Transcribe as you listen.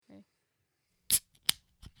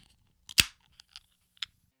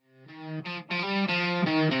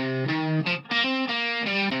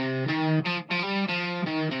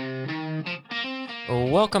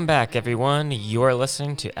Welcome back, everyone. You're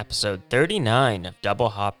listening to episode 39 of Double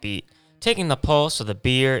Hop Beat, taking the pulse of the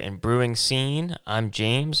beer and brewing scene. I'm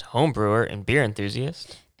James, home brewer and beer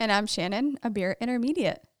enthusiast. And I'm Shannon, a beer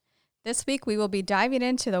intermediate. This week we will be diving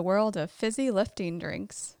into the world of fizzy lifting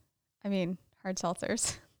drinks. I mean, hard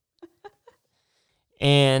seltzers.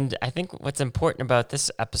 And I think what's important about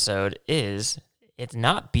this episode is it's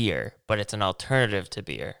not beer, but it's an alternative to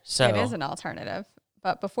beer. So It is an alternative.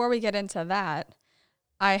 But before we get into that,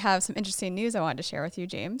 I have some interesting news I wanted to share with you,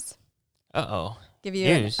 James. News? Give you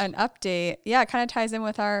an update. Yeah, it kind of ties in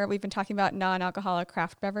with we've been talking about non-alcoholic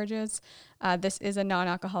craft beverages. This is a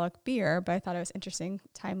non-alcoholic beer, but I thought it was interesting,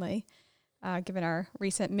 timely, given our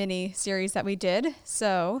recent mini series that we did.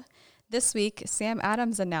 So this week, Sam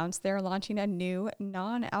Adams announced they're launching a new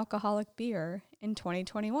non-alcoholic beer in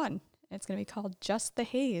 2021. It's going to be called Just the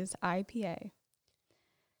Haze IPA.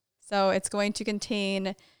 So it's going to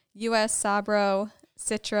contain U.S. Sabro,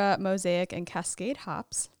 Citra, Mosaic, and Cascade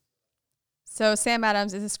hops. So Sam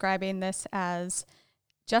Adams is describing this as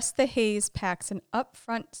Just the Haze packs an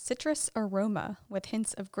upfront citrus aroma with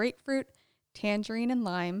hints of grapefruit, tangerine, and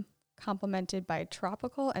lime, complemented by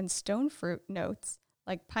tropical and stone fruit notes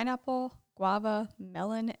like pineapple, guava,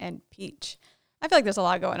 melon, and peach. I feel like there's a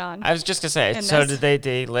lot going on. I was just going to say, so did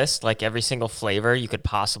they list like every single flavor you could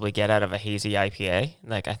possibly get out of a hazy IPA?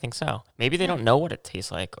 Like, I think so. Maybe they don't know what it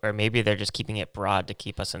tastes like, or maybe they're just keeping it broad to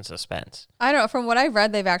keep us in suspense. I don't know. From what I've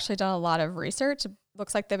read, they've actually done a lot of research. It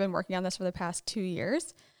looks like they've been working on this for the past 2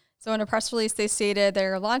 years. So in a press release, they stated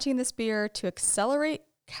they're launching this beer to accelerate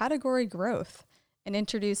category growth and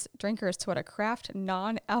introduce drinkers to what a craft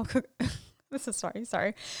non-alcoholic...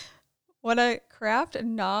 What a craft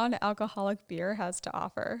non-alcoholic beer has to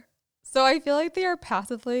offer. So I feel like they are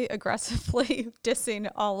passively aggressively dissing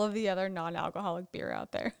all of the other non-alcoholic beer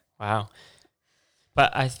out there. Wow.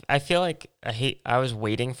 But I feel like I was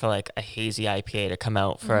waiting for like a hazy IPA to come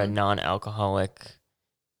out for a non-alcoholic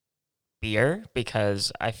beer,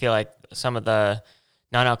 because I feel like some of the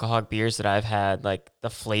non-alcoholic beers that I've had, like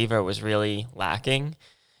the flavor was really lacking.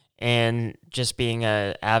 And just being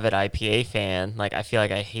an avid IPA fan, like I feel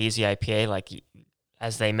like a hazy IPA, like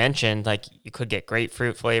as they mentioned, like you could get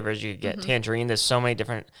grapefruit flavors, you could get tangerine. There's so many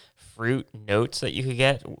different fruit notes that you could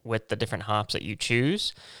get with the different hops that you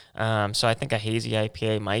choose. So I think a hazy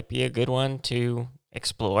IPA might be a good one to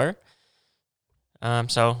explore.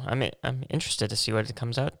 So I'm interested to see what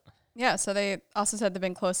comes out. Yeah. So they also said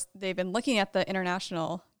they've been looking at the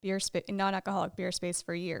international beer non-alcoholic beer space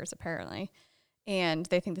for years, apparently. And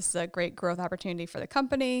they think this is a great growth opportunity for the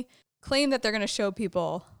company. Claim that they're going to show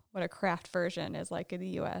people what a craft version is like in the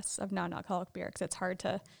U.S. of non-alcoholic beer, because it's hard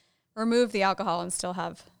to remove the alcohol and still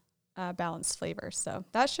have balanced flavors. So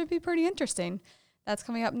that should be pretty interesting. That's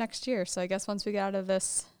coming up next year. So I guess once we get out of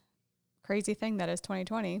this crazy thing that is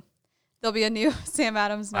 2020, there'll be a new Sam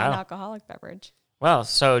Adams non-alcoholic beverage. Well,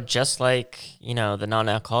 so just like, the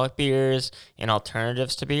non-alcoholic beers and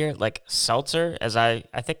alternatives to beer, like seltzer, as I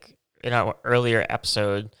think in our earlier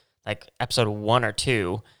episode, like episode 1 or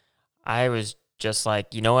 2, I was just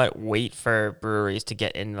like, you know what, wait for breweries to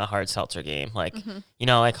get in the hard seltzer game. Like,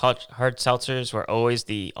 like hard seltzers were always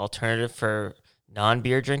the alternative for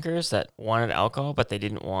non-beer drinkers that wanted alcohol, but they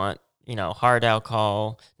didn't want, hard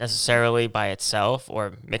alcohol necessarily by itself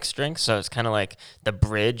or mixed drinks. So it's kind of like the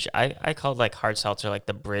bridge. I called like hard seltzer like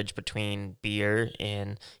the bridge between beer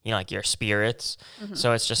and, like your spirits.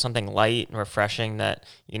 So it's just something light and refreshing that,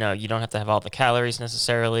 you don't have to have all the calories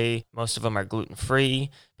necessarily. Most of them are gluten-free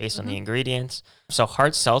based on the ingredients. So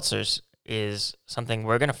hard seltzers is something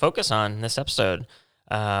we're going to focus on in this episode.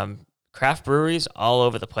 Craft breweries all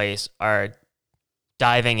over the place are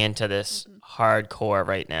diving into this hardcore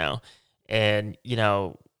right now. And,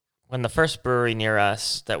 when the first brewery near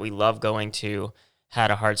us that we love going to had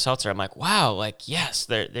a hard seltzer, I'm like, wow, like, yes,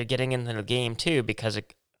 they're getting into the game too, because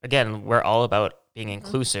again, we're all about being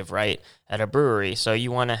inclusive, right, at a brewery. So you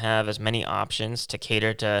want to have as many options to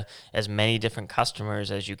cater to as many different customers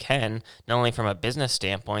as you can, not only from a business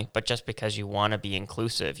standpoint, but just because you want to be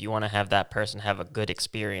inclusive. You want to have that person have a good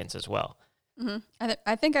experience as well.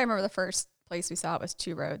 I think I remember the first place we saw it was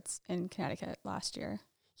Two Roads in Connecticut last year.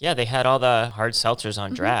 Yeah, they had all the hard seltzers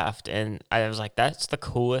on draft, and I was like, that's the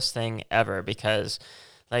coolest thing ever, because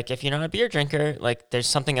like if you're not a beer drinker, like there's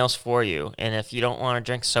something else for you. And if you don't want to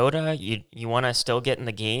drink soda, you want to still get in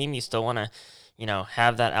the game, you still want to,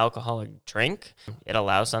 have that alcoholic drink, it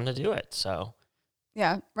allows them to do it. So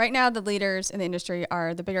yeah, right now the leaders in the industry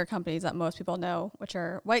are the bigger companies that most people know, which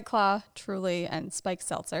are White Claw, Truly, and Spike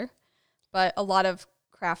Seltzer. But a lot of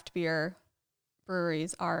craft beer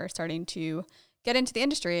breweries are starting to get into the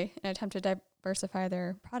industry in an attempt to diversify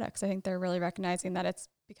their products. I think they're really recognizing that it's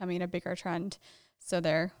becoming a bigger trend. So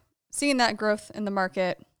they're seeing that growth in the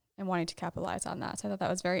market and wanting to capitalize on that. So I thought that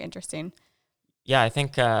was very interesting. Yeah, I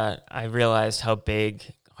think I realized how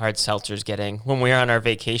big hard seltzer's getting when we were on our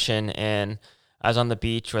vacation, and I was on the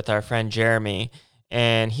beach with our friend Jeremy,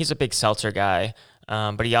 and he's a big seltzer guy,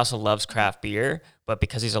 but he also loves craft beer. But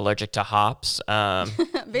because he's allergic to hops,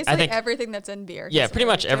 Basically, I think everything that's in beer. yeah, he's pretty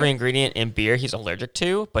much allergic every to. ingredient in beer he's allergic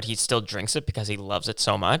to, but he still drinks it because he loves it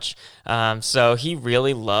so much. So he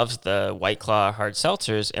really loves the White Claw hard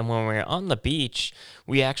seltzers. And when we were on the beach,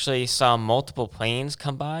 we actually saw multiple planes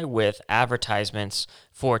come by with advertisements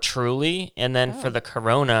for Truly, and then for Oh. the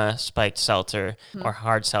Corona spiked seltzer Hmm. or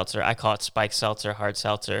hard seltzer. I call it spiked seltzer, hard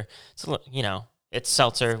seltzer. It's it's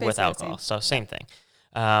seltzer It's with basically the alcohol, same. so same thing.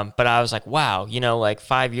 But I was like, wow, like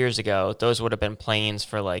 5 years ago, those would have been planes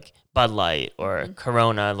for like Bud Light or Mhm.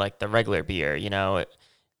 Corona, like the regular beer.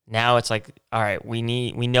 Now it's like, all right, we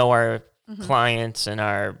know our Mhm. clients and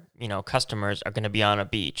our customers are going to be on a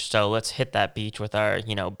beach, so let's hit that beach with our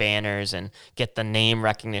banners and get the name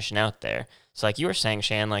recognition out there. So like you were saying,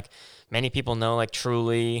 Shan, like many people know like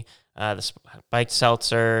Truly, the spiked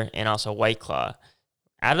seltzer, and also White Claw.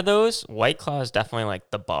 Out of those, White Claw is definitely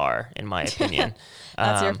like the bar, in my opinion.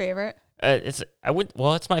 That's your Um, favorite?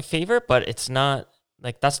 it's my favorite, but it's not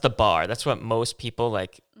like that's the bar. That's what most people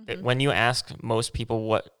like. Mhm. When you ask most people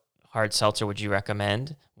what hard seltzer would you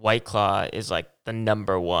recommend, White Claw is like the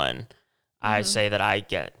number one I Mhm. say that I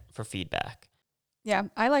get for feedback. Yeah,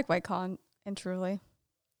 I like White Claw and Truly.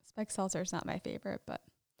 Spike Seltzer is not my favorite, but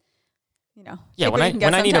Yeah, take when what you I can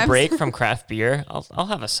when get I need a sometimes. break from craft beer, I'll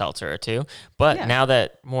have a seltzer or two. But Yeah. now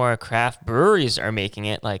that more craft breweries are making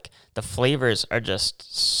it, like the flavors are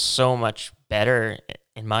just so much better,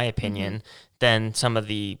 in my Mhm. opinion, than some of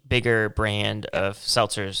the bigger brand Yep. of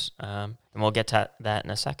seltzers. And we'll get to that in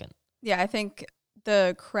a second. Yeah, I think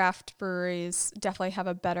the craft breweries definitely have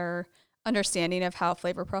a better understanding of how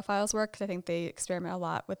flavor profiles work because I think they experiment a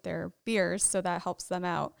lot with their beers, so that helps them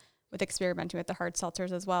out with experimenting with the hard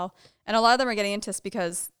seltzers as well. And a lot of them are getting into this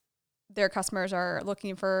because their customers are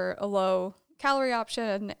looking for a low calorie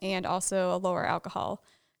option and also a lower alcohol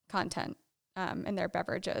content in their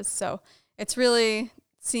beverages. So it's really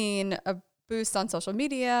seen a boost on social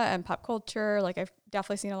media and pop culture. Like I've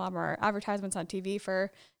definitely seen a lot more advertisements on TV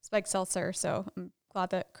for spiked seltzer. So I'm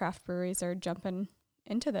glad that craft breweries are jumping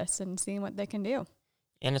into this and seeing what they can do.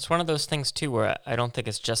 And it's one of those things too where I don't think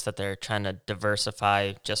it's just that they're trying to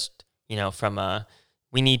diversify just, from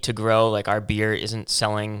we need to grow, like our beer isn't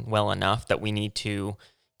selling well enough that we need to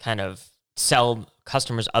kind of sell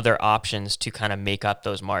customers other options to kind of make up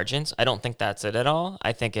those margins. I don't think that's it at all.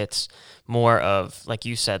 I think it's more of, like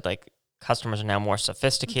you said, like customers are now more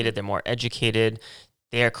sophisticated, they're more educated,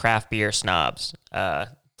 they're craft beer snobs,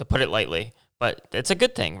 to put it lightly. But it's a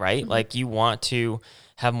good thing, right? Mm-hmm. Like you want to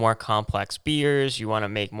have more complex beers. You want to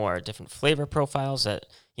make more different flavor profiles.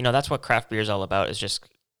 That's what craft beer is all about, is just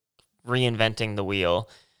reinventing the wheel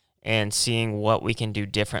and seeing what we can do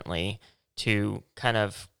differently to kind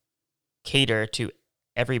of cater to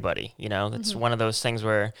everybody. It's Mm-hmm. one of those things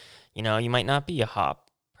where, you might not be a hop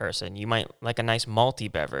person. You might like a nice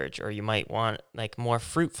malty beverage, or you might want like more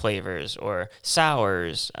fruit flavors or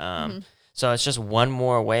sours. Mm-hmm. So it's just one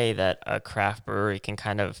more way that a craft brewery can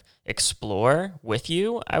kind of explore with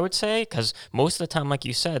you, I would say, because most of the time, like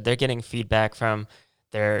you said, they're getting feedback from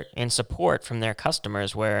their in support from their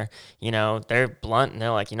customers where, they're blunt and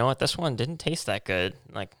they're like, you know what, this one didn't taste that good.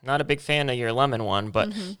 Like, not a big fan of your lemon one, but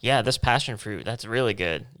Mm-hmm. yeah, this passion fruit, that's really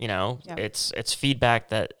good. Yeah. It's feedback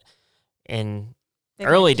that in They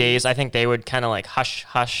can early use. days, I think they would kind of like hush,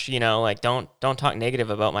 hush, like don't talk negative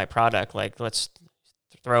about my product. Like, let's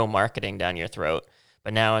throw marketing down your throat.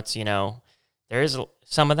 But now it's, there is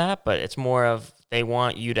some of that, but it's more of they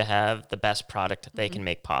want you to have the best product that they Mm-hmm. can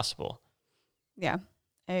make possible. Yeah,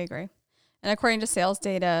 I agree. And according to sales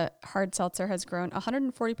data, hard seltzer has grown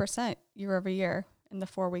 140% year over year in the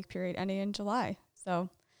 4 week period ending in July. So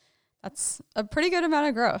that's a pretty good amount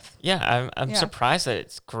of growth. Yeah, I'm Yeah. surprised that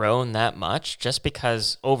it's grown that much, just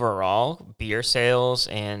because overall beer sales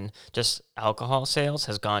and just alcohol sales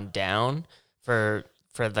has gone down for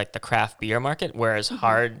like the craft beer market, whereas Mm-hmm.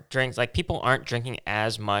 hard drinks, like people aren't drinking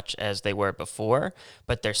as much as they were before,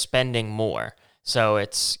 but they're spending more. So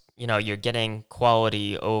it's, you're getting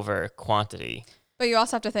quality over quantity. But you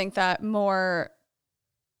also have to think that more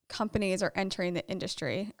companies are entering the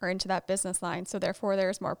industry or into that business line. So therefore,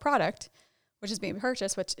 there's more product, which is being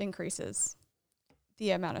purchased, which increases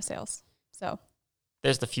the amount of sales. So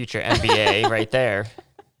There's the future MBA right there.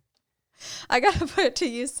 I got to put it to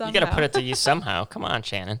use somehow. You got to put it to use somehow. Come on,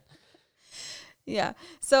 Shannon. Yeah.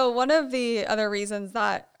 So one of the other reasons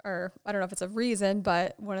that, or I don't know if it's a reason,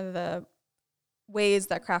 but one of the ways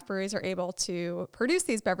that craft breweries are able to produce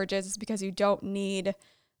these beverages is because you don't need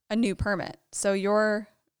a new permit. So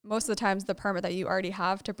most of the times the permit that you already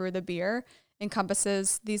have to brew the beer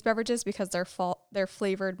encompasses these beverages because they're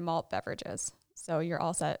flavored malt beverages. So you're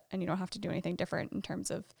all set and you don't have to do anything different in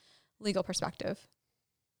terms of legal perspective.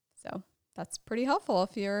 So that's pretty helpful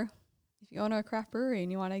if you own a craft brewery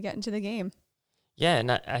and you want to get into the game. Yeah,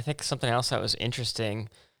 and I think something else that was interesting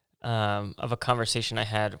of a conversation I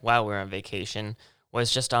had while we were on vacation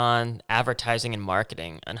was just on advertising and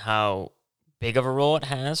marketing and how big of a role it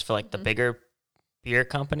has for like the bigger beer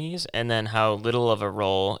companies and then how little of a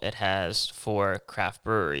role it has for craft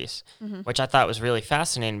breweries, which I thought was really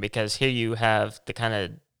fascinating because here you have the kind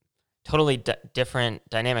of totally different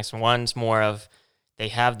dynamics. One's more of they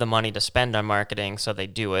have the money to spend on marketing, so they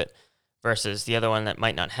do it, versus the other one that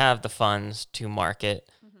might not have the funds to market.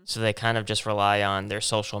 So they kind of just rely on their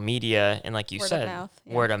social media and, like you said,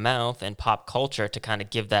 word of mouth and pop culture to kind of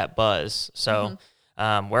give that buzz. So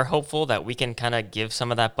we're hopeful that we can kind of give some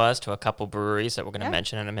of that buzz to a couple breweries that we're going to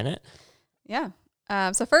mention in a minute. Yeah.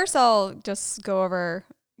 So first I'll just go over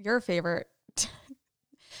your favorite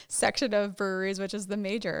section of breweries, which is the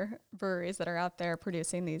major breweries that are out there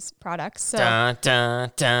producing these products. So dun,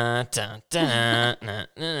 dun, dun, dun, dun, nah,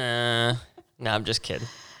 nah. No, I'm just kidding.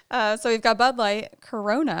 So we've got Bud Light,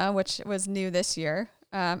 Corona, which was new this year.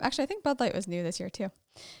 Actually, I think Bud Light was new this year too.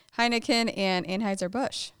 Heineken and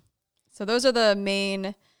Anheuser-Busch. So those are the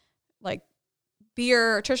main like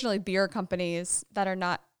traditionally beer companies that are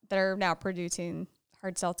now producing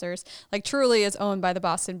hard seltzers. Like Truly is owned by the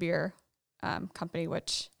Boston Beer Company,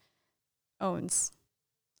 which owns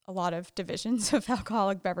a lot of divisions of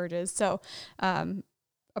alcoholic beverages. So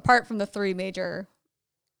apart from the three major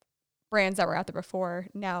brands that were out there before,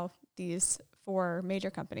 now these four major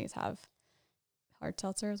companies have hard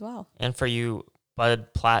seltzer as well. And for you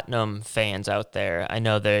Bud Platinum fans out there, I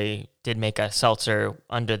know they did make a seltzer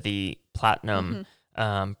under the Platinum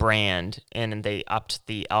brand, and they upped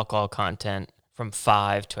the alcohol content from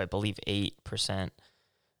 5 to I believe 8%.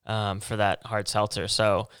 For that hard seltzer.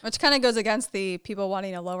 So which kind of goes against the people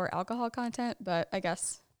wanting a lower alcohol content, but I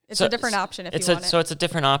guess it's a different option if you want it. So it's a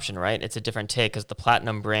different option, right? It's a different take because the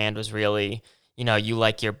Platinum brand was really, you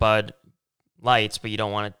like your Bud Lights, but you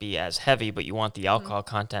don't want it to be as heavy, but you want the alcohol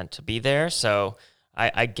content to be there. So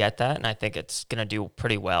I get that, and I think it's going to do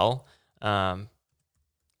pretty well. But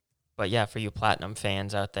yeah, for you Platinum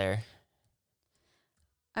fans out there.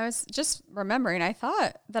 I was just remembering, I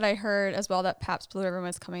thought that I heard as well that Pabst Blue Ribbon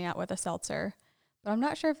was coming out with a seltzer, but I'm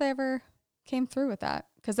not sure if they ever came through with that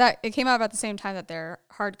because it came out about the same time that their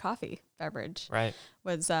hard coffee beverage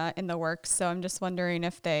was in the works. So I'm just wondering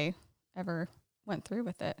if they ever went through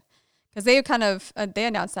with it because they kind of they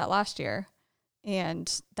announced that last year,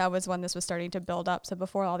 and that was when this was starting to build up. So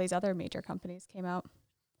before all these other major companies came out,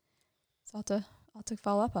 so I'll have to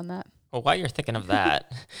follow up on that. Well, while you're thinking of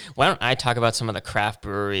that, why don't I talk about some of the craft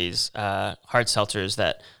breweries, hard seltzers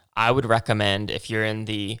that I would recommend if you're in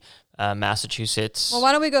the Massachusetts. Well,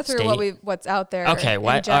 why don't we go through what's out there? Okay, all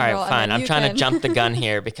right, fine. I'm trying to jump the gun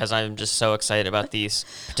here because I'm just so excited about these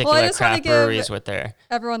particular craft breweries with their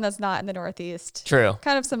everyone that's not in the Northeast. True.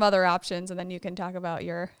 Kind of some other options, and then you can talk about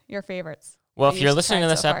your favorites. Well, if you're listening to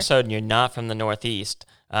this episode and you're not from the Northeast,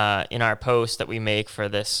 in our post that we make for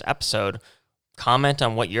this episode, comment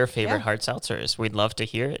on what your favorite hard seltzer is. We'd love to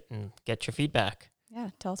hear it and get your feedback. Yeah,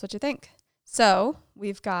 tell us what you think. So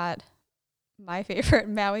we've got my favorite,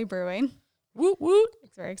 Maui Brewing. Woot woot.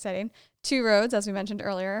 It's very exciting. Two Roads, as we mentioned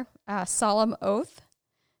earlier. Solemn Oath,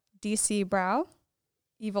 DC Brow,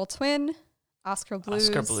 Evil Twin, Oscar Blues.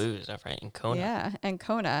 Oscar Blues, all right, and Kona. Yeah, and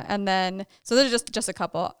Kona. And then, so there's just a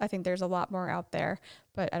couple. I think there's a lot more out there,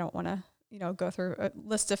 but I don't want to go through a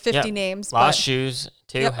list of 50 names. Lost Shoes,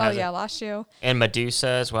 too. Yep. Lost Shoe. And Medusa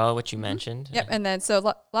as well, which you mentioned. Yep. And then,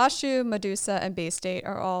 so Lost Shoe, Medusa, and Bay State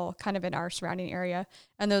are all kind of in our surrounding area.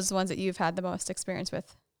 And those are the ones that you've had the most experience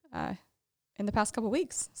with in the past couple of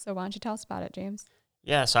weeks. So why don't you tell us about it, James?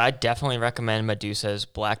 Yeah, so I definitely recommend Medusa's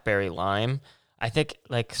Blackberry Lime. I think,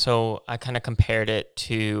 so I kind of compared it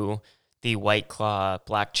to the White Claw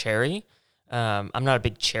Black Cherry. I'm not a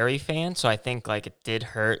big cherry fan, so I think, it did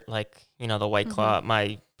hurt, the White Claw,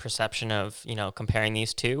 my perception of, comparing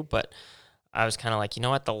these two. But I was kind of like, you know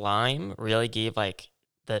what? The lime really gave, a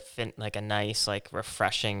nice,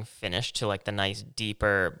 refreshing finish to, the nice,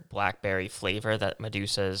 deeper blackberry flavor that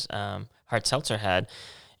Medusa's hard seltzer had.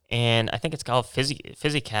 And I think it's called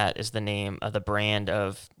Fizzy Cat is the name of the brand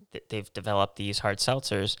of they've developed these hard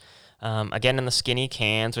seltzers. Again, in the skinny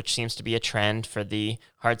cans, which seems to be a trend for the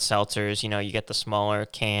hard seltzers. You get the smaller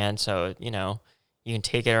can, so, you can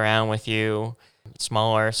take it around with you. It's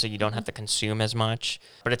smaller, so you don't have to consume as much.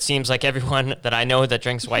 But it seems like everyone that I know that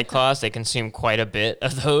drinks White Claws, they consume quite a bit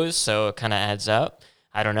of those, so it kind of adds up.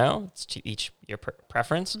 I don't know. It's to each your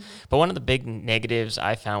preference. But one of the big negatives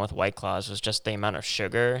I found with White Claws was just the amount of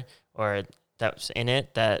sugar or that was in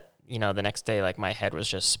it that, the next day, like, my head was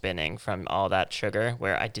just spinning from all that sugar,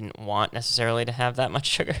 where I didn't want necessarily to have that much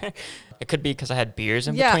sugar. It could be because I had beers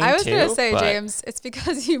in between, I was too, going to say, James, it's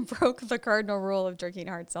because you broke the cardinal rule of drinking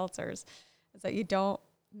hard seltzers. Is that you don't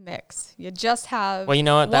mix. You just have. Well, you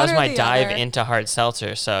know what? That was my dive other. into hard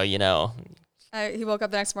seltzer, so, He woke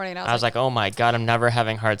up the next morning and I was like, oh my God, I'm never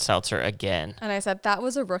having hard seltzer again. And I said, that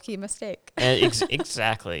was a rookie mistake.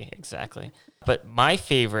 Exactly. But my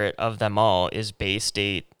favorite of them all is Bay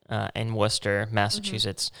State in Worcester,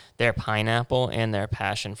 Massachusetts. Their pineapple and their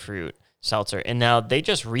passion fruit seltzer. And now they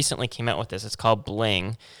just recently came out with this. It's called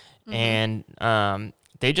Bling. And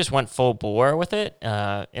they just went full bore with it.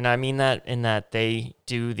 And I mean that in that they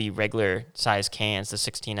do the regular size cans, the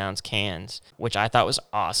 16-ounce cans, which I thought was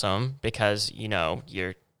awesome because,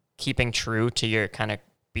 you're keeping true to your kind of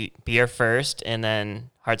beer first and then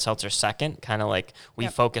hard seltzer second, kind of like we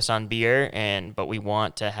focus on beer, but we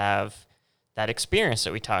want to have that experience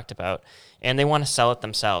that we talked about. And they want to sell it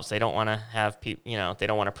themselves. They don't want to have people, they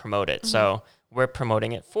don't want to promote it. So we're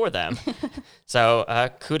promoting it for them. So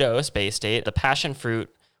kudos, Bay State. The passion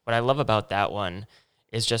fruit, what I love about that one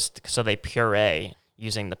is just so they puree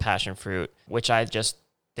using the passion fruit, which I just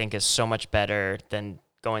think is so much better than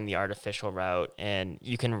going the artificial route. And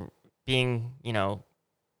you can, being,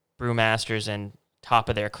 brewmasters and top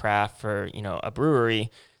of their craft for, a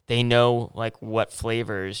brewery, they know like what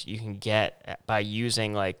flavors you can get by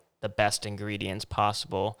using like the best ingredients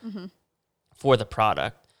possible for the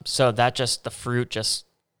product. So that the fruit just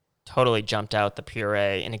totally jumped out, the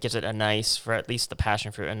puree, and it gives it a nice, for at least the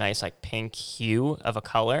passion fruit, a nice like pink hue of a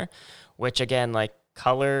color, which again, like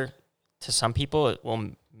color to some people, it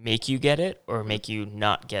will make you get it or make you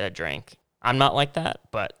not get a drink. I'm not like that,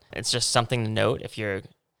 but it's just something to note if you're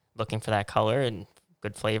looking for that color and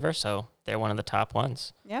good flavor. So they're one of the top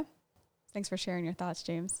ones. Yeah. Thanks for sharing your thoughts,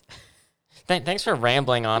 James. Thanks for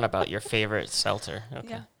rambling on about your favorite seltzer. Okay.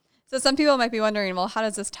 Yeah. So some people might be wondering, well, how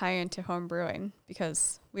does this tie into home brewing?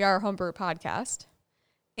 Because we are a homebrew podcast.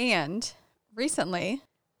 And recently,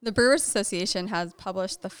 the Brewers Association has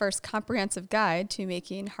published the first comprehensive guide to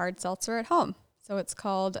making hard seltzer at home. So it's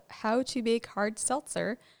called How to Make Hard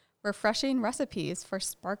Seltzer, Refreshing Recipes for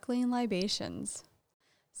Sparkling Libations.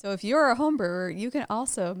 So if you're a home brewer, you can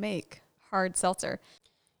also make hard seltzer.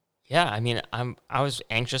 Yeah, I mean, I was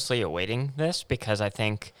anxiously awaiting this because I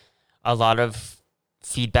think a lot of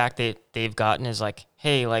feedback that they've gotten is like,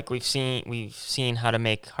 hey, like we've seen how to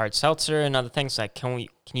make hard seltzer and other things. Like, can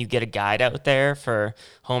you get a guide out there for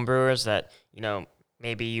home brewers that,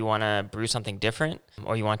 maybe you want to brew something different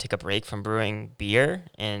or you want to take a break from brewing beer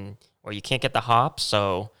or you can't get the hops,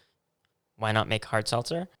 so why not make hard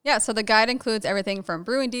seltzer? Yeah, so the guide includes everything from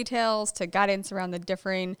brewing details to guidance around the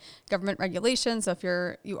differing government regulations. So if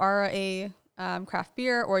you are a craft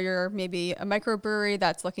beer or you're maybe a microbrewery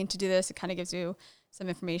that's looking to do this, it kind of gives you some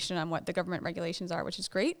information on what the government regulations are, which is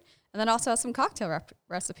great. And then also has some cocktail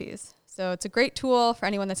recipes. So it's a great tool for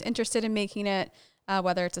anyone that's interested in making it,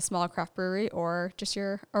 whether it's a small craft brewery or just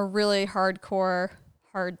you're a really hardcore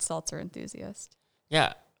hard seltzer enthusiast.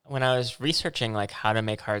 Yeah. When I was researching like how to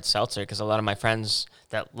make hard seltzer, because a lot of my friends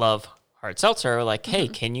that love hard seltzer are like, hey,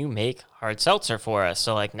 can you make hard seltzer for us?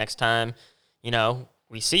 So like next time,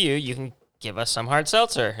 we see you, you can give us some hard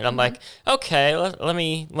seltzer. And I'm like, okay, let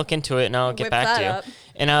me look into it and I'll get back to you. Up.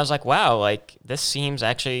 And I was like, wow, like this seems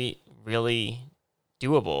actually really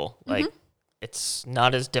doable. Like it's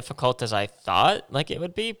not as difficult as I thought like it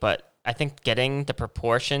would be, but I think getting the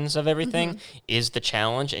proportions of everything is the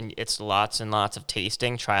challenge, and it's lots and lots of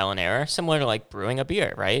tasting, trial and error, similar to like brewing a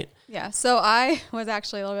beer, right? Yeah. So I was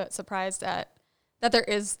actually a little bit surprised that there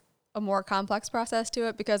is a more complex process to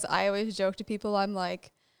it, because I always joke to people, I'm like,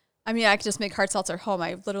 I could just make hard seltzer at home.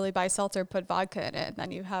 I literally buy seltzer, put vodka in it, and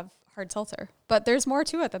then you have hard seltzer. But there's more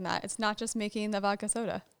to it than that. It's not just making the vodka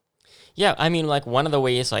soda. Yeah. I mean, like one of the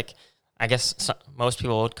ways, like I guess most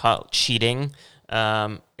people would call it cheating,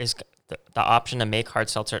 is the option to make hard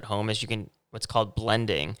seltzer at home is you can what's called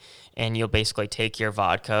blending, and you'll basically take your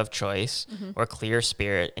vodka of choice or clear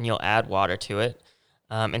spirit and you'll add water to it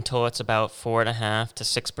until it's about 4.5% to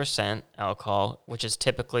 6% alcohol, which is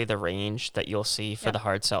typically the range that you'll see for the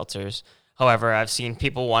hard seltzers. However, I've seen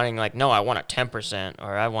people wanting like, no, I want a 10%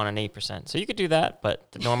 or I want an 8%. So you could do that,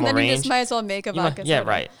 but the normal Then range. you just might as well make a vodka Yeah, soda.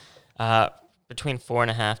 right. Between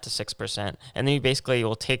 4.5% to 6%. And then you basically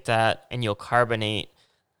will take that and you'll carbonate,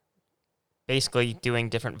 basically doing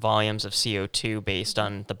different volumes of CO2 based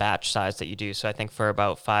on the batch size that you do. So I think for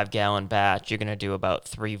about 5-gallon batch, you're going to do about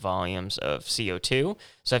 3 volumes of CO2.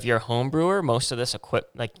 So if you're a home brewer, most of this it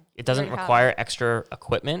doesn't already have require extra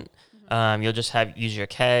equipment. You'll just use your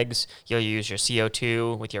kegs, you'll use your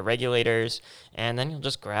CO2 with your regulators, and then you'll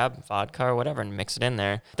just grab vodka or whatever and mix it in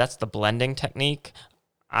there. That's the blending technique.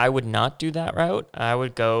 I would not do that route. I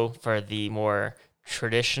would go for the more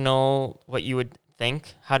traditional, what you would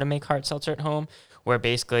think how to make hard seltzer at home, where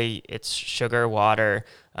basically it's sugar, water.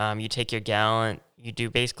 You take your gallon, you do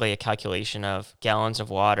basically a calculation of gallons of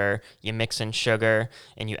water, you mix in sugar,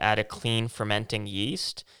 and you add a clean fermenting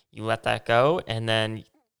yeast. You let that go, and then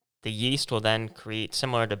the yeast will then create,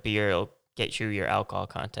 similar to beer, it'll get you your alcohol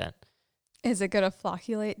content. Is it going to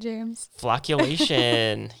flocculate, James?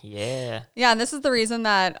 Flocculation, yeah. Yeah, and this is the reason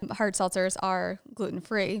that hard seltzers are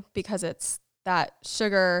gluten-free, because it's that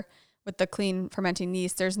sugar with the clean fermenting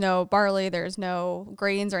yeast. There's no barley, there's no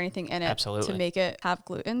grains or anything in it Absolutely. to make it have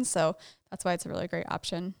gluten. So that's why it's a really great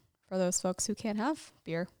option for those folks who can't have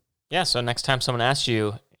beer. Yeah, so next time someone asks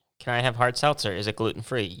you, can I have hard seltzer? Is it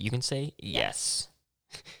gluten-free? You can say yes.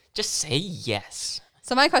 Just say yes.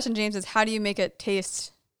 So my question, James, is how do you make it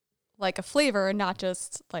taste like a flavor and not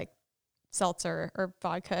just like seltzer or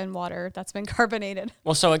vodka and water that's been carbonated?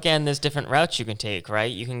 Well, so again, there's different routes you can take,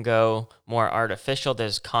 right? You can go more artificial.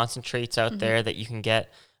 There's concentrates out there that you can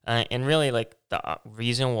get. And really, like, the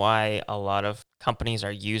reason why a lot of companies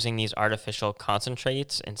are using these artificial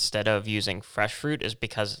concentrates instead of using fresh fruit is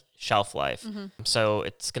because shelf life. So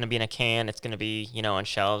it's going to be in a can. It's going to be, on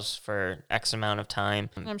shelves for X amount of time.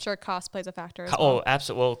 And I'm sure cost plays a factor as well. Oh,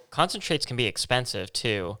 absolutely. Well, concentrates can be expensive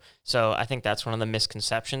too. So I think that's one of the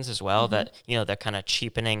misconceptions as well, that, they're kind of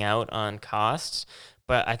cheapening out on costs.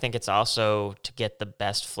 But I think it's also to get the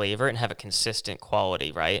best flavor and have a consistent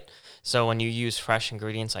quality, right? So when you use fresh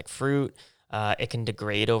ingredients like fruit, it can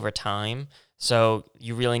degrade over time. So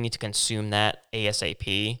you really need to consume that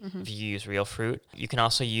ASAP if you use real fruit. You can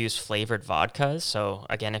also use flavored vodkas. So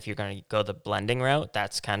again, if you're going to go the blending route,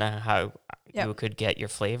 that's kind of how you could get your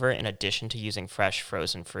flavor in addition to using fresh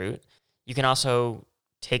frozen fruit. You can also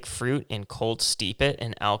take fruit and cold steep it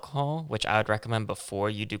in alcohol, which I would recommend before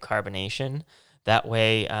you do carbonation. That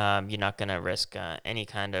way, you're not going to risk any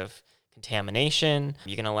kind of contamination.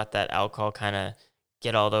 You're going to let that alcohol kind of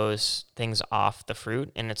get all those things off the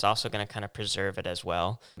fruit, and it's also going to kind of preserve it as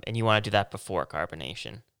well. And you want to do that before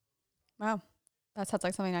carbonation. Wow. That sounds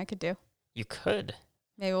like something I could do. You could.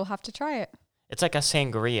 Maybe we'll have to try it. It's like a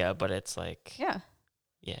sangria, but it's like... Yeah.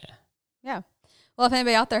 Yeah. Well, if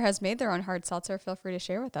anybody out there has made their own hard seltzer, feel free to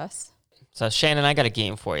share with us. So, Shannon, I got a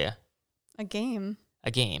game for you. A game? A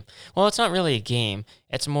game. Well, it's not really a game.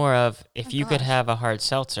 It's more of, if you could have a hard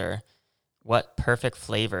seltzer, what perfect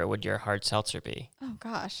flavor would your hard seltzer be? Oh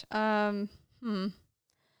gosh. Well,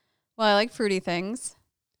 I like fruity things.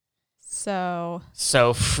 So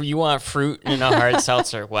you want fruit in a hard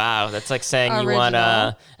seltzer? Wow, that's like saying you want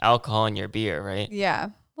alcohol in your beer, right? Yeah.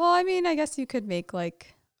 Well, I mean, I guess you could make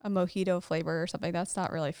like a mojito flavor or something. That's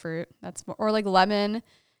not really fruit. That's more, or like lemon.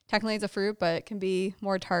 Technically, it's a fruit, but it can be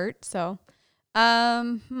more tart. So,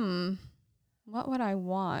 what would I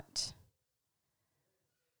want?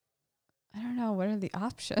 I don't know. What are the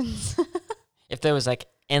options? If there was like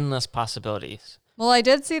endless possibilities. Well, I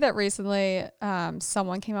did see that recently.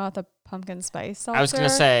 Someone came out with a pumpkin spice seltzer. I was gonna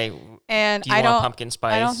say, and do you want pumpkin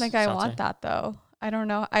spice? I don't think I seltzer? want that though. I don't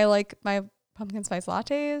know. I like my pumpkin spice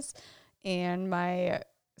lattes and my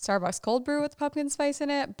Starbucks cold brew with pumpkin spice in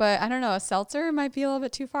it, but I don't know. A seltzer might be a little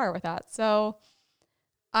bit too far with that. So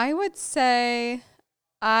I would say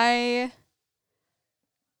my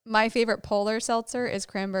favorite polar seltzer is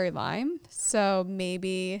cranberry lime. So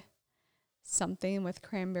maybe something with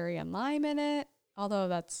cranberry and lime in it, although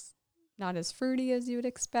that's not as fruity as you would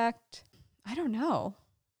expect. I don't know.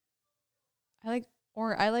 I like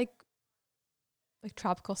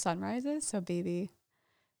tropical sunrises, so maybe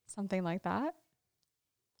something like that.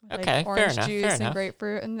 With Okay, like orange fair juice enough. and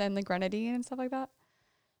grapefruit and then the grenadine and stuff like that.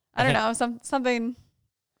 I don't know, something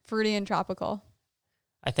fruity and tropical.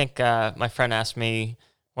 I think my friend asked me,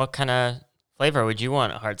 what kind of flavor would you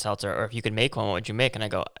want a hard seltzer? Or if you could make one, what would you make? And I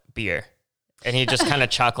go, beer. And he just kind of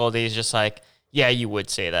chuckled. He's just like, yeah, you would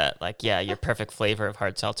say that. Like, yeah, your perfect flavor of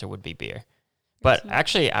hard seltzer would be beer. But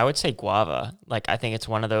actually, I would say guava. Like, I think it's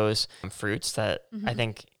one of those fruits that I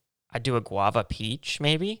think I'd do a guava peach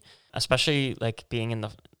maybe, especially like being in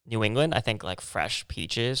New England, I think like fresh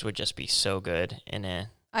peaches would just be so good in it.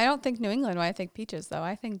 I don't think New England when I think peaches, though.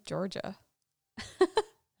 I think Georgia.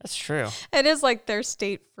 That's true. It is like their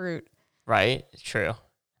state fruit. Right? True.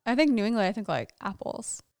 I think New England, I think like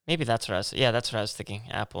apples. Maybe that's what that's what I was thinking.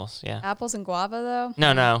 Apples. Yeah. Apples and guava, though?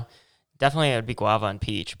 No. Definitely it would be guava and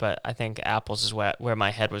peach, but I think apples is where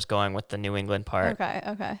my head was going with the New England part.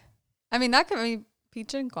 Okay. I mean, that could be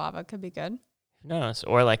peach and guava could be good. Who knows?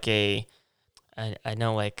 Or like I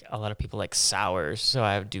know like a lot of people like sours, so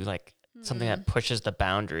I would do like something that pushes the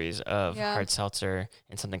boundaries of hard seltzer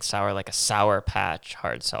and something sour, like a Sour Patch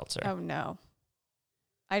hard seltzer. Oh, no.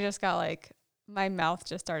 I just got like, my mouth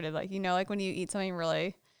just started like, like when you eat something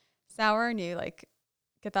really sour and you like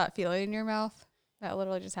get that feeling in your mouth. That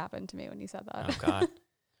literally just happened to me when you said that. Oh, God.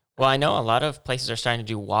 Well, I know a lot of places are starting to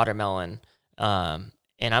do watermelon, and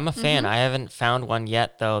I'm a fan. I haven't found one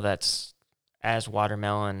yet, though, that's as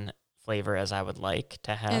watermelon flavor as I would like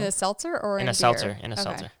to have. In a seltzer or in a beer? seltzer? In a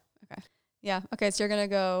seltzer. Okay. Yeah. Okay. So you're going to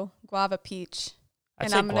go guava peach.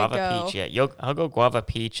 I'd say guava peach. Yeah. I'll go guava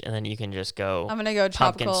peach, and then you can just go I'm going to go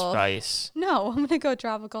pumpkin tropical spice. No, I'm going to go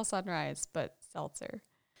tropical sunrise, but seltzer.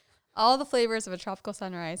 All the flavors of a tropical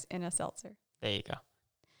sunrise in a seltzer. There you go.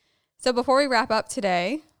 So before we wrap up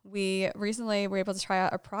today, we recently were able to try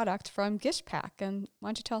out a product from Gishpak. And why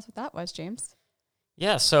don't you tell us what that was, James?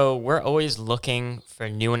 Yeah, so we're always looking for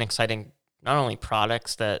new and exciting, not only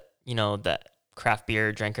products that, that craft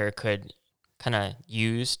beer drinker could kind of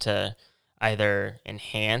use to either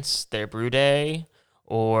enhance their brew day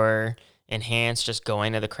or enhance just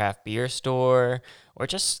going to the craft beer store, or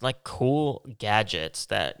just like cool gadgets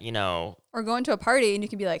that, Or going to a party and you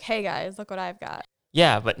can be like, hey guys, look what I've got.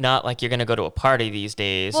 Yeah, but not like you're going to go to a party these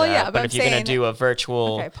days. Well, yeah, but if you're going to do a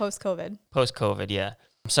virtual... Okay, Post-COVID, yeah.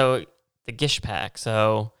 So the Gishpak.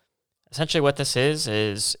 So essentially what this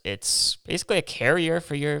is it's basically a carrier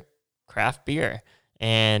for your craft beer.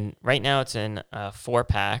 And right now it's in a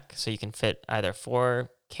 4-pack, so you can fit either 4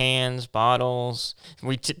 cans, bottles.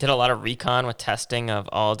 We did a lot of recon with testing of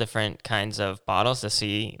all different kinds of bottles to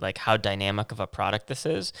see like how dynamic of a product this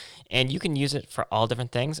is. And you can use it for all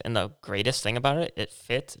different things. And the greatest thing about it, it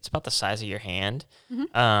fits. It's about the size of your hand.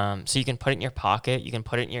 So you can put it in your pocket. You can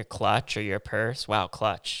put it in your clutch or your purse. Wow,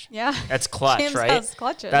 clutch. Yeah. That's clutch, James right? has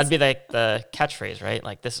clutches. That'd be like the catchphrase, right?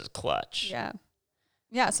 Like, this is clutch. Yeah.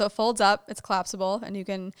 Yeah, so it folds up, it's collapsible, and you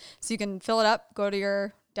can fill it up, go to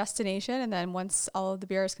your destination, and then once all of the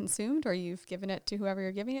beer is consumed or you've given it to whoever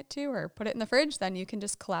you're giving it to or put it in the fridge, then you can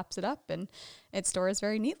just collapse it up and it stores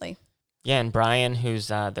very neatly. Yeah, and Brian, who's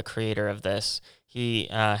the creator of this, he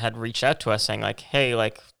had reached out to us saying like, hey,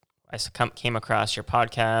 like I came across your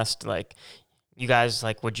podcast, like you guys,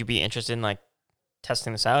 like, would you be interested in like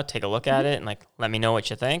testing this out, take a look at it and like let me know what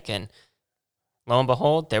you think? And lo and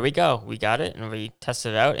behold, there we go. We got it and we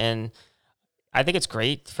tested it out. And I think it's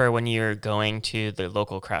great for when you're going to the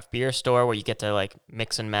local craft beer store where you get to like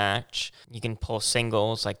mix and match. You can pull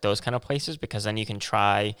singles, like those kind of places, because then you can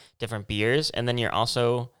try different beers. And then you're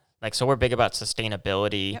also like, so we're big about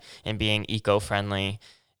sustainability and being eco-friendly.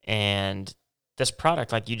 And this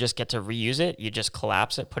product, like you just get to reuse it. You just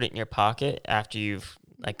collapse it, put it in your pocket after you've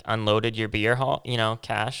like unloaded your beer haul,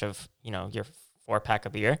 cache of, your 4-pack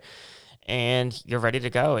of beer. And you're ready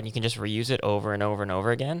to go, and you can just reuse it over and over and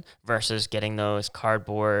over again versus getting those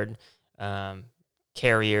cardboard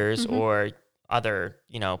carriers or other,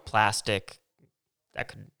 plastic that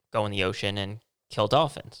could go in the ocean and kill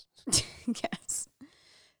dolphins. Yes.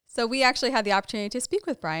 So we actually had the opportunity to speak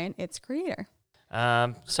with Brian, its creator.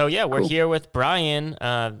 We're here with Brian,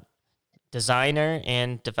 designer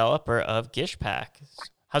and developer of Gishpak.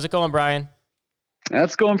 How's it going, Brian?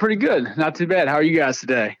 That's going pretty good. Not too bad. How are you guys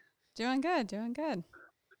today? Doing good.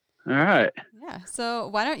 All right. Yeah. So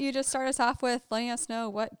why don't you just start us off with letting us know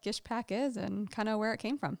what Gishpak is and kind of where it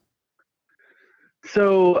came from?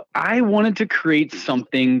 So I wanted to create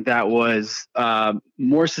something that was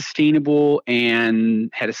more sustainable and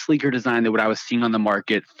had a sleeker design than what I was seeing on the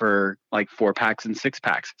market for like 4-packs and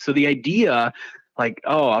 6-packs. So the idea,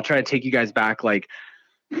 I'll try to take you guys back like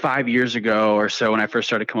 5 years ago or so when I first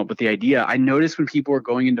started coming up with the idea. I noticed when people were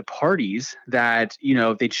going into parties that,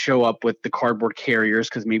 they'd show up with the cardboard carriers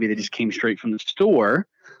because maybe they just came straight from the store,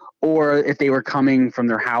 or if they were coming from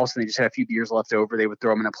their house and they just had a few beers left over, they would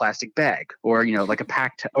throw them in a plastic bag or, like a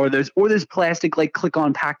pack, or there's plastic like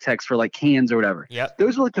click-on pack text for like cans or whatever. Yep.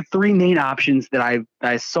 Those are like the 3 main options that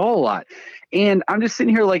I saw a lot. And I'm just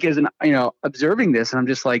sitting here like as an, observing this, and I'm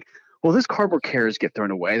just like, well, those cardboard carriers get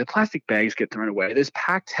thrown away. The plastic bags get thrown away. Those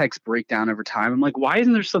pack techs break down over time. I'm like, why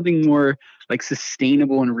isn't there something more like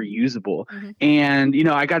sustainable and reusable? And,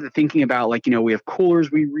 I got to thinking about like, we have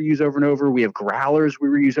coolers we reuse over and over. We have growlers we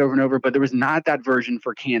reuse over and over, but there was not that version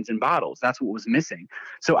for cans and bottles. That's what was missing.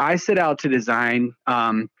 So I set out to design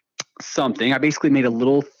something. I basically made a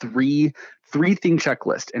little three thing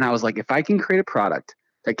checklist. And I was like, if I can create a product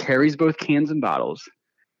that carries both cans and bottles,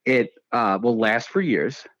 it will last for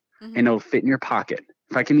years and it'll fit in your pocket.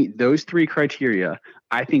 If I can meet those 3 criteria,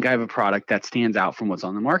 I think I have a product that stands out from what's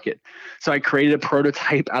on the market. So I created a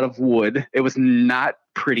prototype out of wood. It was not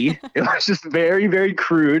pretty. It was just very, very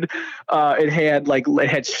crude. It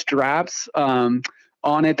had straps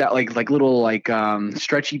on it that like little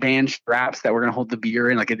stretchy band straps that were going to hold the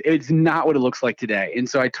beer in. Like it's not what it looks like today. And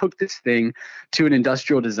so I took this thing to an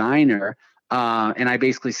industrial designer. And I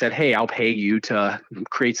basically said, hey, I'll pay you to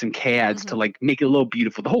create some CADs to like make it a little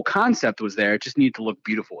beautiful. The whole concept was there. It just needed to look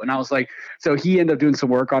beautiful. And I was like, so he ended up doing some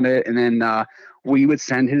work on it. And then we would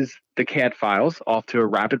send the CAD files off to a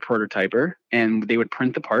rapid prototyper and they would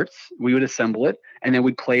print the parts. We would assemble it and then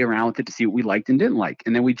we'd play around with it to see what we liked and didn't like.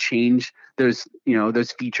 And then we'd change those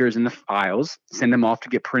features in the files, send them off to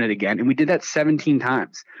get printed again. And we did that 17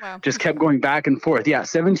 times. Wow. Just kept going back and forth. Yeah,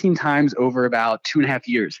 17 times over about 2.5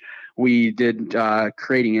 years. We did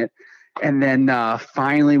creating it. And then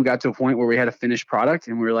finally we got to a point where we had a finished product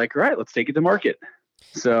and we were like, all right, let's take it to market.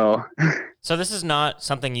 So this is not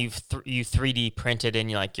something you 3D printed in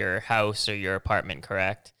like your house or your apartment,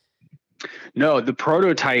 correct? No, the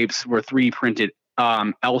prototypes were 3D printed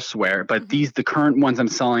elsewhere, but the current ones I'm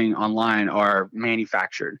selling online are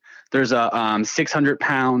manufactured. There's a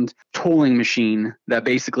 600-pound tolling machine that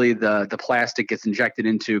basically the plastic gets injected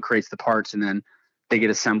into, creates the parts, and then they get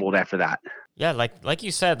assembled after that. Yeah, like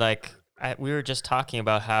you said, we were just talking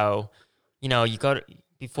about how, you go to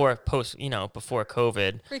before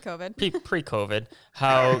COVID, pre-COVID,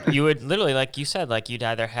 how you would literally, like you said, like you'd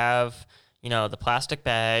either have, the plastic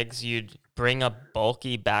bags, you'd bring a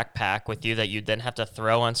bulky backpack with you that you'd then have to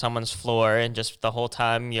throw on someone's floor, and just the whole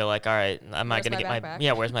time you're like, all right, am I going to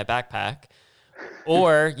get where's my backpack?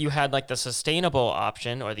 Or you had like the sustainable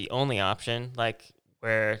option or the only option, like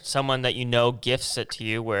where someone that gifts it to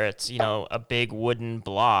you, where it's, a big wooden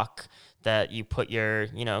block that you put your,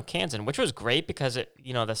 cans in, which was great because it,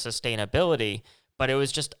 the sustainability, but it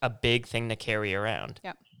was just a big thing to carry around.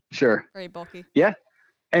 Yeah. Sure. Very bulky. Yeah.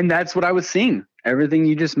 And that's what I was seeing. Everything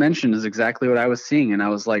you just mentioned is exactly what I was seeing. And I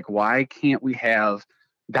was like, why can't we have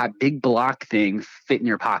that big block thing fit in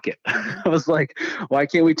your pocket? I was like, why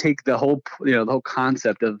can't we take the whole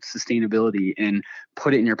concept of sustainability and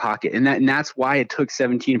put it in your pocket? And that's why it took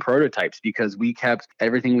 17 prototypes, because we kept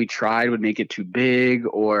everything we tried would make it too big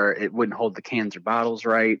or it wouldn't hold the cans or bottles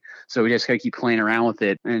right. So we just got to keep playing around with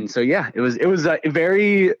it. And so, yeah, it was a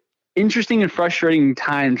very interesting and frustrating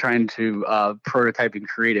time trying to prototype and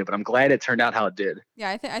create it, but I'm glad it turned out how it did.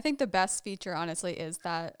 Yeah, I think the best feature, honestly, is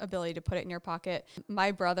that ability to put it in your pocket.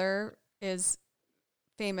 My brother is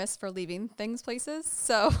famous for leaving things places,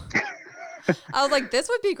 so I was like, this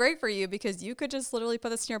would be great for you because you could just literally put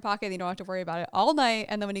this in your pocket and you don't have to worry about it all night,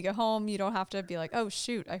 and then when you get home, you don't have to be like, oh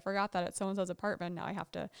shoot, I forgot that at so-and-so's apartment. Now I have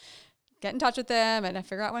to get in touch with them and I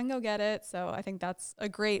figure out when to go get it. So I think that's a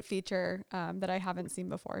great feature that I haven't seen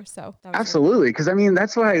before. So that was absolutely. Because I mean,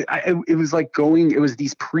 that's why it was like it was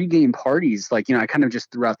these pregame parties. Like, I kind of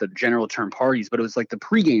just threw out the general term parties, but it was like the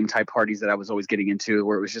pregame type parties that I was always getting into,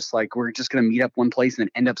 where it was just like, we're just going to meet up one place and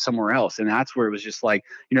then end up somewhere else. And that's where it was just like,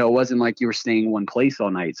 it wasn't like you were staying in one place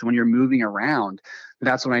all night. So when you're moving around,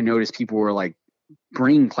 that's when I noticed people were like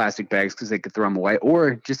bring plastic bags because they could throw them away,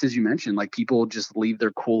 or just as you mentioned, like people just leave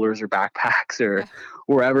their coolers or backpacks or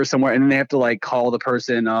wherever somewhere, and then they have to like call the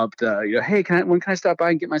person up to, hey, when can I stop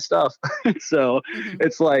by and get my stuff? So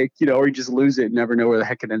it's like, or you just lose it and never know where the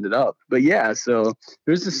heck it ended up. But yeah, so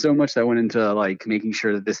there's just so much that went into like making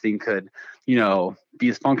sure that this thing could, be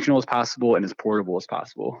as functional as possible and as portable as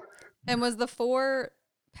possible. And was the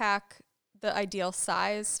 4-pack the ideal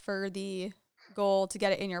size for the goal to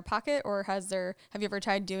get it in your pocket, or have you ever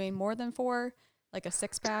tried doing more than 4, like a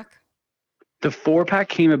 6-pack? The 4-pack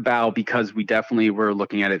came about because we definitely were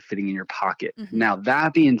looking at it fitting in your pocket. Now,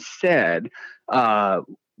 that being said,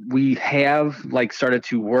 we have like started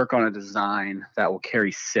to work on a design that will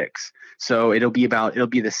carry 6. So it'll be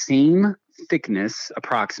the same thickness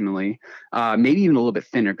approximately, maybe even a little bit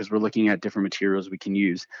thinner because we're looking at different materials we can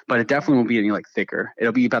use, but it definitely won't be any like thicker.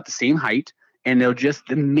 It'll be about the same height. And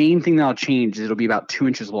the main thing that'll change is it'll be about 2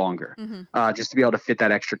 inches longer, just to be able to fit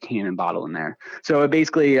that extra can and bottle in there. So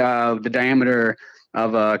basically, the diameter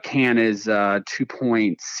of a can is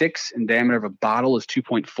 2.6, and diameter of a bottle is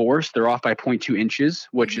 2.4. So they're off by 0.2 inches,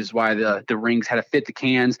 which is why the rings had to fit the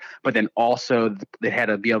cans, but then also they had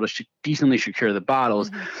to be able to decently secure the bottles.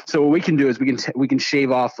 So what we can do is we can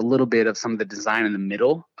shave off a little bit of some of the design in the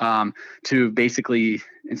middle to basically,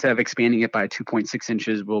 instead of expanding it by 2.6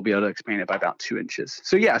 inches, we'll be able to expand it by about 2 inches.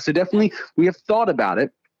 So yeah, so definitely we have thought about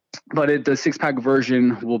it, but the 6-pack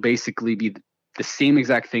version will basically be the same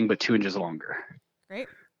exact thing, but 2 inches longer. Great.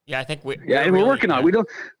 Yeah, I think we're really, working on it.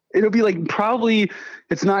 It'll be like, probably,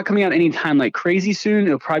 it's not coming out anytime like crazy soon.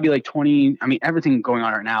 It'll probably be like 20. I mean, everything going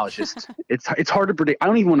on right now is just, it's hard to predict. I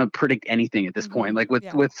don't even want to predict anything at this point, like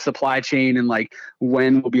with supply chain and like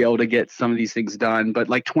when we'll be able to get some of these things done, but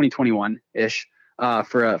like 2021 ish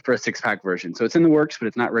for a 6-pack version. So it's in the works, but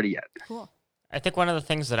it's not ready yet. Cool. I think one of the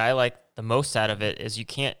things that I like the most out of it is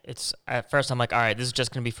it's at first I'm like, all right, this is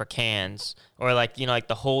just going to be for cans, or like, you know, like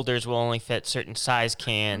the holders will only fit certain size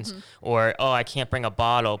cans, or, oh, I can't bring a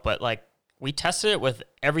bottle. But like we tested it with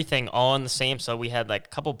everything all in the same. So we had like a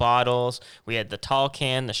couple bottles, we had the tall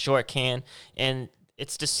can, the short can, and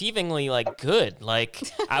it's deceivingly like good. Like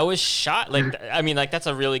I was shocked. Like, I mean, like that's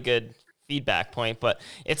a really good feedback point, but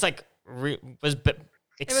it's like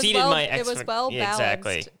exceeded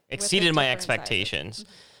my expectations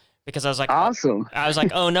because I was like, awesome. I was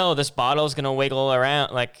like, oh no, this bottle's gonna wiggle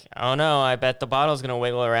around. Like, oh no, I bet the bottle's gonna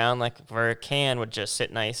wiggle around. Like, for a can would just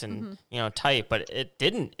sit nice and you know, tight, but it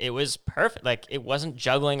didn't. It was perfect. Like, it wasn't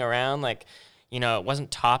juggling around. Like, you know, it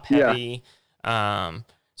wasn't top heavy.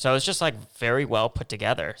 So it's just like very well put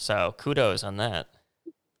together. So kudos on that.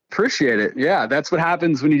 Appreciate it. Yeah, that's what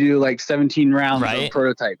happens when you do like 17 rounds of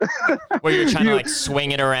prototype. Where you're trying to like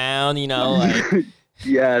swing it around, you know, like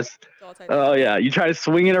yes. Oh yeah, you try to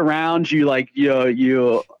swing it around. You like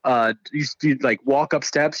you like walk up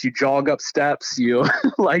steps, you jog up steps, you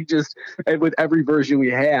like just with every version we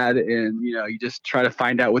had, and you know you just try to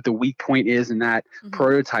find out what the weak point is in that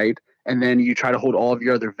prototype, and then you try to hold all of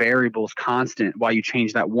your other variables constant while you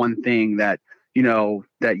change that one thing that you know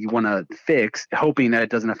that you want to fix, hoping that it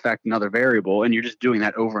doesn't affect another variable, and you're just doing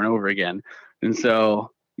that over and over again. And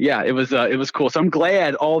so yeah, it was cool. So I'm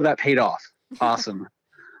glad all of that paid off. Awesome.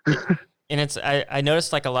 And I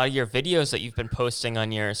noticed like a lot of your videos that you've been posting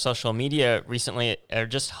on your social media recently are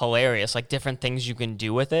just hilarious, like different things you can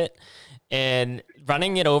do with it. And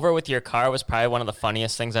running it over with your car was probably one of the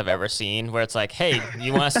funniest things I've ever seen, where it's like, hey,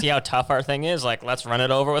 you want to see how tough our thing is? Like, let's run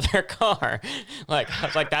it over with our car. Like, I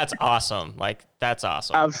was like, that's awesome. Like, that's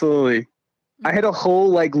awesome. Absolutely. I had a whole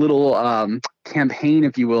like little campaign,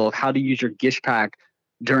 if you will, of how to use your Gish Pack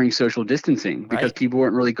during social distancing, because people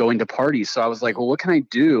weren't really going to parties. So I was like, well, what can I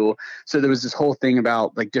do? So there was this whole thing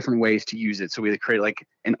about like different ways to use it. So we created like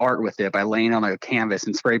an art with it by laying on like a canvas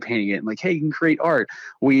and spray painting it, and like, hey, you can create art.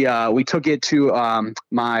 We took it to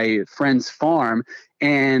my friend's farm,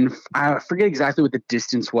 and I forget exactly what the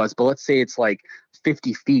distance was, but let's say it's like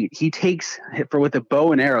 50 feet. He takes with a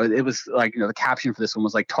bow and arrow. It was like, you know, the caption for this one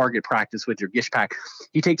was like target practice with your Gish Pack.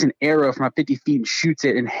 He takes an arrow from about 50 feet and shoots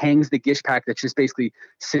it and hangs the Gish Pack that's just basically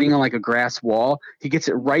sitting on like a grass wall. He gets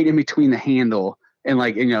it right in between the handle, and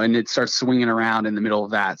like, you know, and it starts swinging around in the middle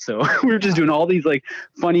of that. So we were just doing all these like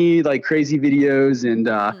funny, like crazy videos, and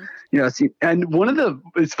you know, and one of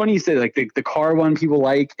it's funny you say like the car one people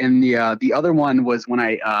like, and the other one was when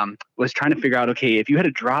I was trying to figure out, okay, if you had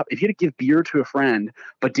to give beer to a friend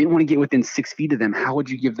but didn't want to get within 6 feet of them, how would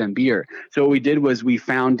you give them beer? So what we did was we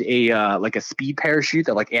found a like a speed parachute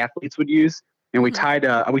that like athletes would use, and we tied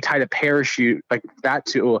a parachute like that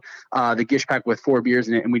to the Gish Pack with 4 beers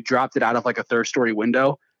in it, and we dropped it out of like a 3rd-story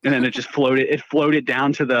window, and then it just floated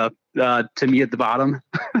down to to me at the bottom.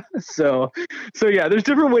 so yeah, there's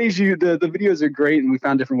different ways the videos are great, and we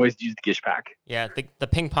found different ways to use the Gish Pack. Yeah, the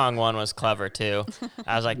ping pong one was clever too.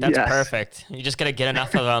 I was like, that's perfect. You just got to get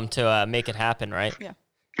enough of them to make it happen, right? Yeah.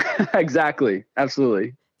 Exactly.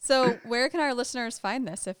 Absolutely. So where can our listeners find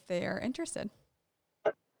this if they are interested?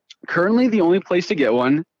 Currently, the only place to get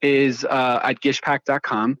one is at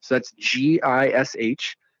gishpack.com. So that's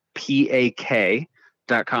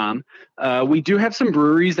GISHPAK.com. We do have some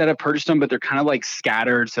breweries that have purchased them, but they're kind of like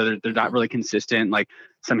scattered, so they're not really consistent. Like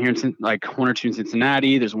some here in like 1 or 2 in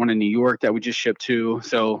Cincinnati. There's one in New York that we just shipped to.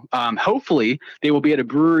 So hopefully they will be at a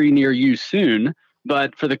brewery near you soon.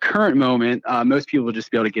 But for the current moment, most people will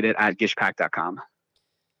just be able to get it at gishpack.com.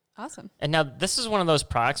 Awesome. And now this is one of those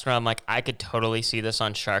products where I'm like, I could totally see this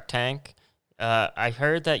on Shark Tank. I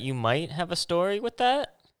heard that you might have a story with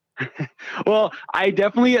that. Well, I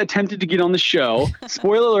definitely attempted to get on the show.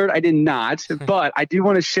 Spoiler alert, I did not. But I do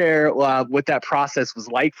want to share what that process was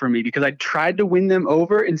like for me, because I tried to win them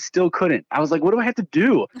over and still couldn't. I was like, what do I have to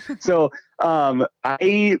do? So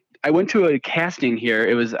I went to a casting here.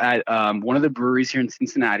 It was at one of the breweries here in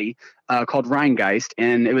Cincinnati called Rheingeist,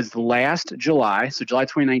 and it was last July, so July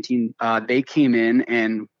 2019. They came in,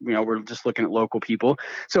 and we're just looking at local people.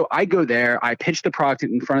 So I go there. I pitch the product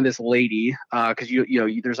in front of this lady because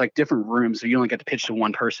there's like different rooms, so you only get to pitch to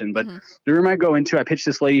one person. But the room I go into, I pitched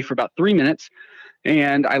this lady for about 3 minutes.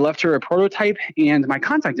 And I left her a prototype and my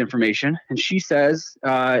contact information. And she says,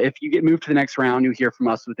 if you get moved to the next round, you hear from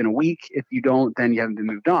us within a week. If you don't, then you haven't been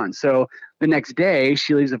moved on. So the next day,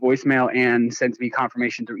 she leaves a voicemail and sends me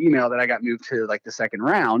confirmation through email that I got moved to like the second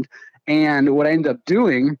round. And what I ended up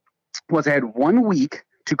doing was I had 1 week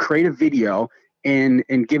to create a video and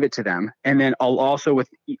give it to them. And then I'll also with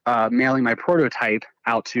mailing my prototype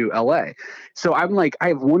out to LA. So I'm like, I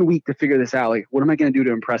have 1 week to figure this out. Like, what am I going to do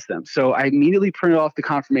to impress them? So I immediately printed off the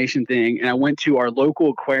confirmation thing, and I went to our local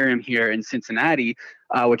aquarium here in Cincinnati,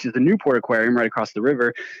 which is the Newport Aquarium right across the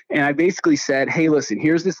river. And I basically said, hey, listen,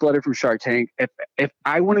 here's this letter from Shark Tank. If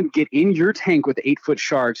I want to get in your tank with 8-foot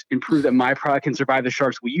sharks and prove that my product can survive the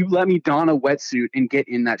sharks, will you let me don a wetsuit and get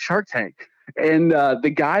in that Shark Tank? And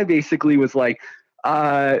the guy basically was like,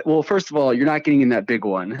 well, first of all, you're not getting in that big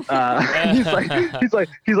one.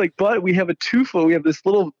 He's like, but we have a 2-foot, we have this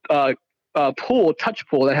little touch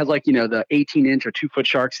pool that has like, the 18-inch or 2-foot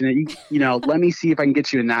sharks in it. Let me see if I can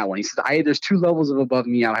get you in that one. He says, there's 2 levels of above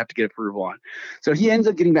me I'll have to get approval on. So he ends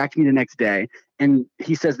up getting back to me the next day. And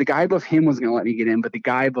he says the guy above him was going to let me get in, but the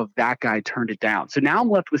guy above that guy turned it down. So now I'm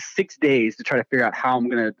left with 6 days to try to figure out how I'm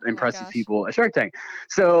going to impress these people at Shark Tank.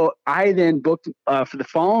 So I then booked for the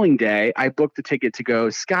following day, I booked the ticket to go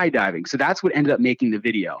skydiving. So that's what ended up making the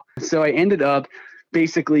video. So I ended up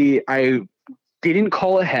basically, I didn't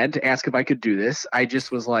call ahead to ask if I could do this. I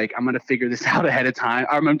just was like, I'm going to figure this out ahead of time.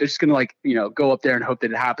 I'm just going to go up there and hope that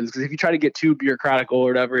it happens. Because if you try to get too bureaucratic or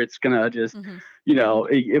whatever, it's going to just,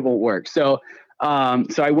 it won't work. So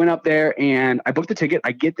I went up there and I booked the ticket.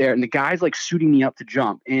 I get there and the guy's like suiting me up to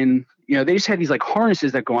jump. And, they just had these like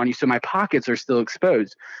harnesses that go on you. So my pockets are still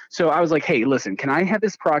exposed. So I was like, hey, listen, can I have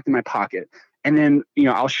this product in my pocket? And then,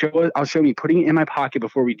 I'll show me putting it in my pocket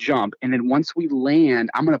before we jump. And then once we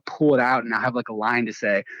land, I'm going to pull it out and I'll have like a line to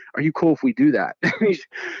say, are you cool if we do that?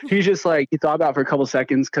 He's just like, he thought about it for a couple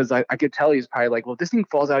seconds. Cause I could tell he's probably like, well, if this thing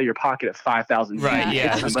falls out of your pocket at 5,000 feet. Right.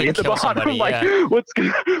 Yeah. Somebody at the bottom. I'm like, what's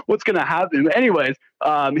going to happen? But anyways,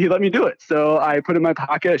 he let me do it. So I put it in my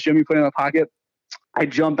pocket, showed me put it in my pocket. I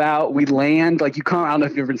jump out, we land, like you come, I don't know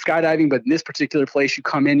if you've ever been skydiving, but in this particular place, you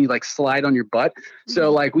come in, you like slide on your butt.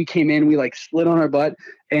 So like we came in, we like slid on our butt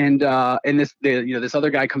and this other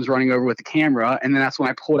guy comes running over with the camera. And then that's when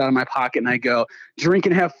I pull it out of my pocket and I go, drink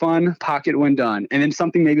and have fun, pocket when done. And then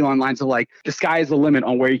something maybe along the lines of like, the sky is the limit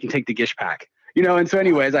on where you can take the Gish pack. And so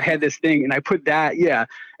anyways, I had this thing and I put that,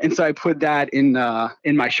 and so I put that in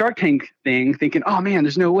my Shark Tank thing thinking, oh man,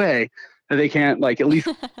 there's no way that they can't like at least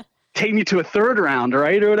take me to a third round,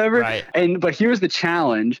 right? Or whatever. Right. But here's the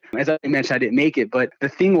challenge. As I mentioned, I didn't make it, but the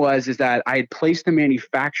thing is that I had placed the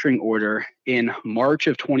manufacturing order in March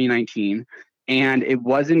of 2019 and it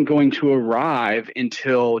wasn't going to arrive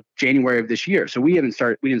until January of this year. So we didn't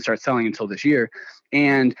start selling until this year.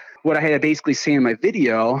 And what I had to basically say in my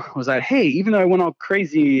video was that, hey, even though I went all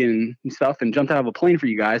crazy and stuff and jumped out of a plane for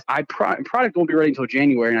you guys, product won't be ready until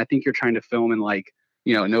January. And I think you're trying to film in like,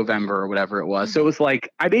 November or whatever it was. So it was like,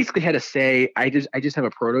 I basically had to say, I just have a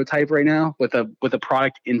prototype right now with a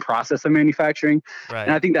product in process of manufacturing. Right.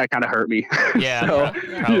 And I think that kind of hurt me. Yeah.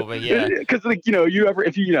 Probably. Yeah. Cause like,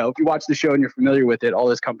 if you watch the show and you're familiar with it, all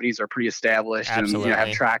those companies are pretty established. Absolutely. And have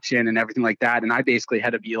traction and everything like that. And I basically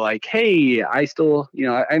had to be like, hey, I still,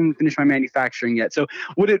 I haven't finished my manufacturing yet. So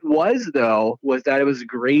what it was though, was that it was a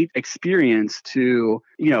great experience to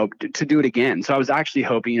do it again. So I was actually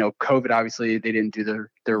hoping, COVID, obviously they didn't do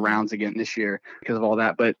their rounds again this year because of all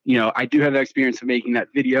that. But, I do have the experience of making that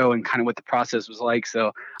video and kind of what the process was like.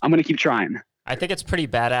 So I'm going to keep trying. I think it's pretty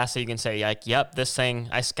badass that you can say like, yep, this thing,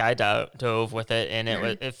 I skydove with it and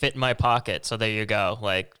it fit in my pocket. So there you go.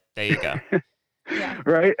 Like, there you go. Yeah.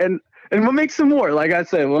 Right. And what makes some more, like I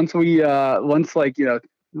said, we'll have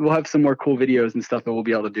some more cool videos and stuff that we'll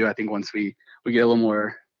be able to do. I think once we get a little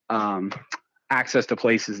more, access to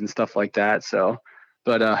places and stuff like that. So,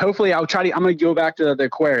 but hopefully I'm going to go back to the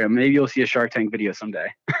aquarium. Maybe you'll see a Shark Tank video someday.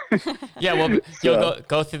 Yeah. Well, you'll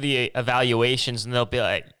go through the evaluations and they'll be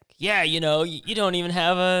like, yeah, you don't even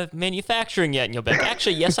have a manufacturing yet. And you'll be like,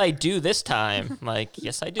 actually, yes, I do this time. I'm like,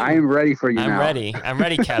 yes, I do. I am ready for you I'm now. ready. I'm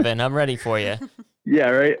ready, Kevin. I'm ready for you. Yeah,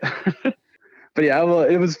 right. But yeah, well,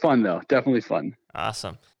 it was fun though. Definitely fun.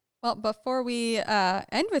 Awesome. Well, before we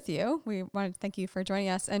end with you, we wanted to thank you for joining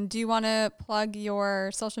us. And do you want to plug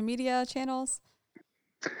your social media channels?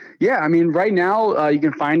 Yeah, I mean, right now you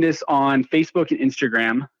can find us on Facebook and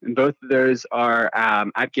Instagram, and both of those are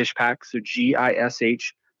at Gishpak, so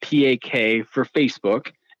GISHPAK for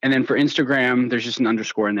Facebook, and then for Instagram, there's just an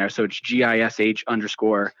underscore in there, so it's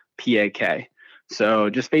GISH_PAK. So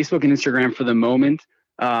just Facebook and Instagram for the moment,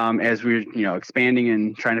 as we're expanding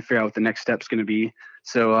and trying to figure out what the next step's going to be.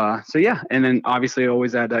 So yeah, and then obviously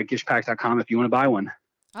always at gishpak.com if you want to buy one.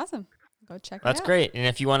 Awesome. Go check it out. That's great. And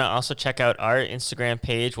if you want to also check out our Instagram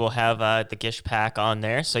page, we'll have the Gishpak on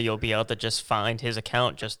there. So you'll be able to just find his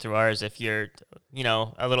account just through ours. If you're,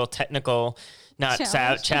 a little technical, not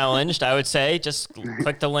challenged, I would say, just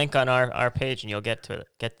click the link on our page and you'll get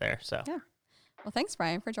there. So yeah. Well, thanks,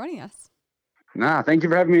 Brian, for joining us. Thank you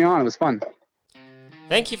for having me on. It was fun.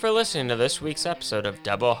 Thank you for listening to this week's episode of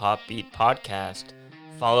Double Hop Beat Podcast.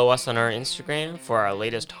 Follow us on our Instagram for our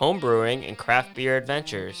latest home brewing and craft beer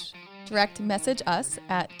adventures. Direct message us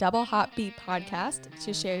at Double Hop Beat Podcast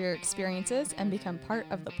to share your experiences and become part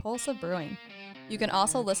of the pulse of brewing. You can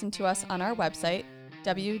also listen to us on our website,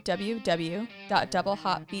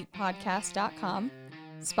 www.doublehopbeatpodcast.com,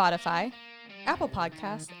 Spotify, Apple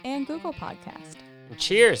Podcasts, and Google Podcasts. And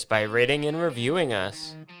cheers by rating and reviewing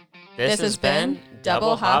us. This has been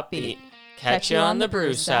Double Hop Beat. Catch you on the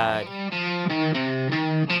brew side.